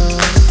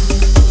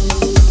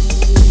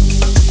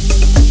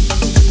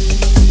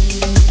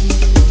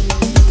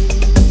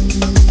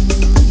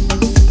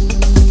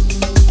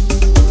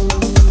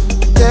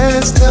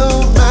 There's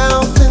no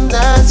mountain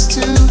that's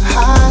too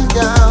high,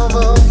 I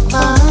will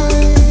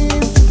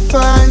climb to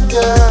find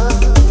you.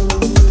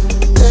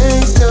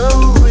 There's no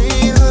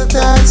river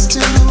that's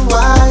too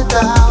wide,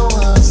 I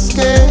will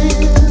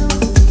scale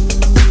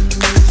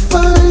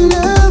for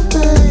you,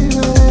 baby.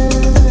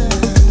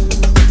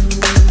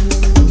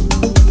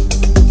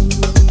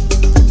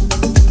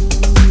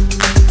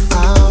 I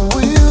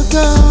will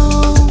go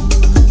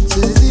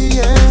to the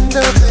end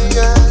of the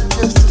earth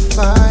just to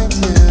find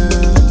you.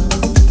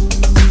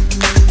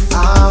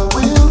 I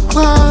will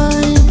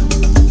climb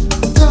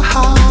the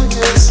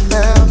highest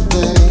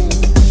mountain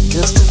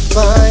just to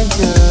find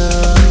you.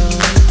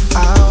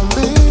 I'll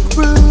make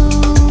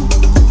room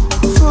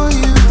for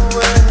you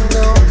and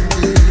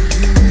only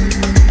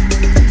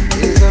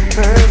you is a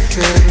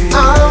perfect.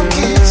 I'll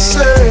keep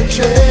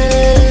searching,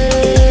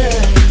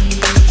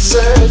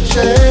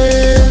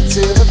 searching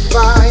till I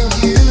find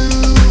you.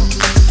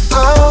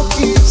 I'll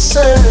keep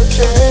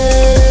searching,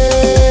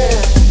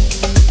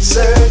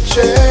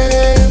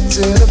 searching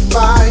till I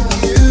find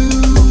you.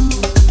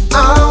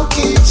 I'll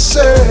keep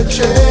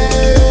searching,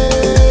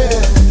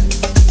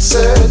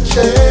 searching.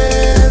 till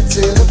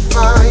I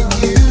find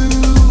you.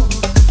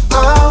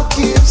 I'll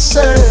keep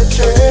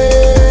searching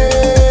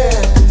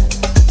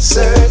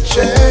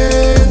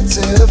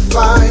till I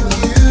find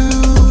you.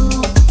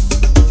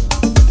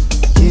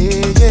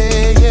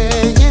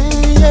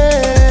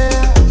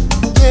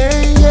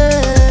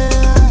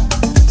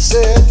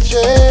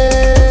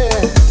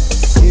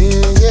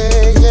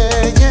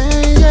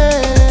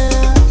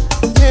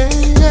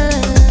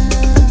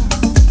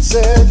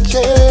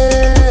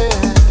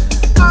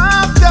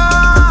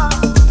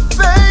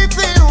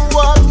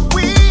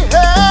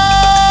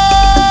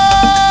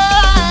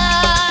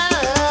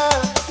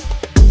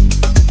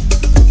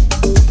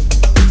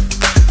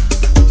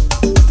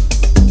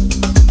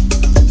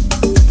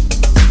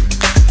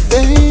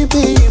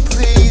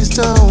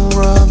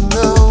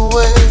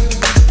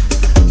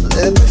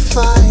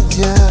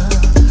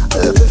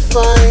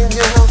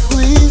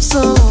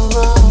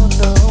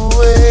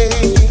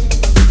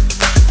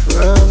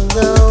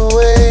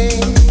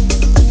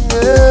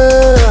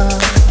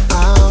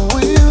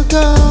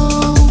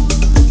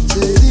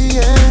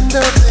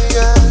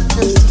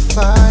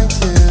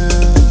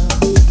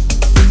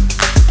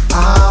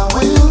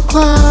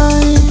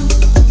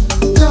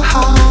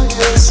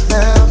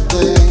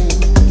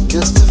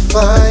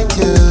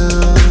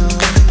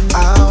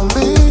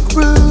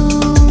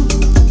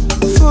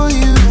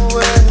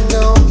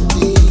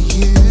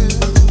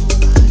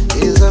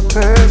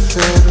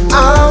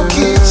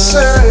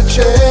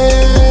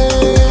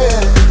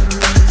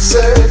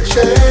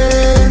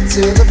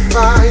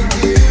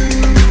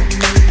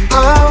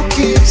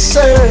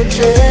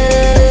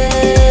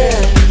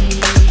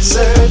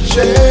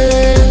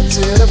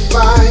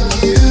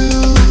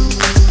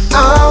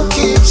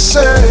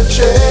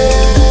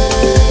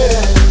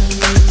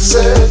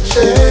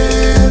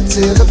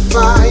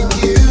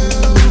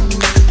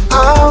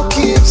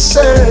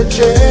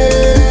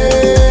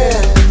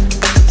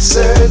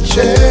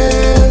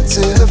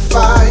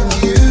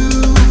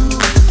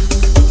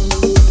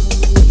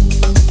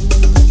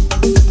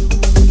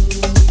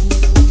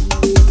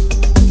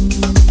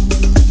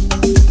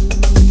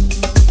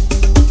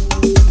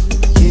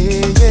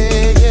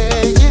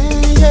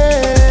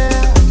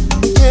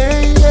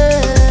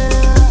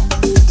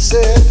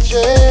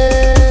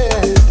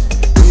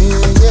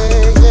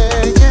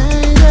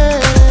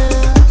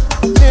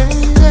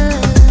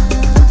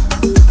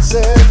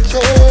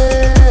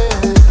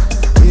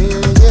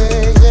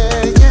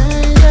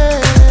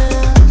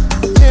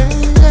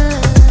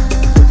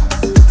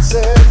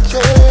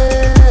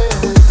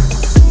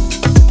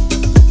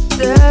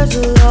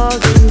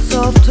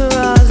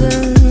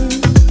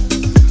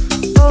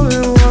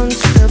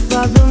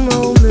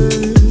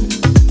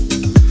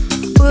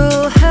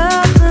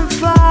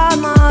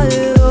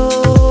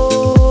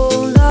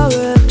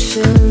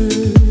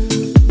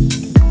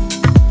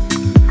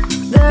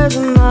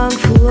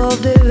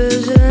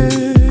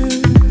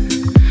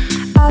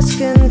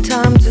 Asking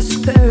time to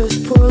spare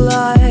his poor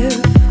life,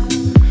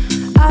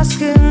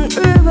 asking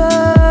rivers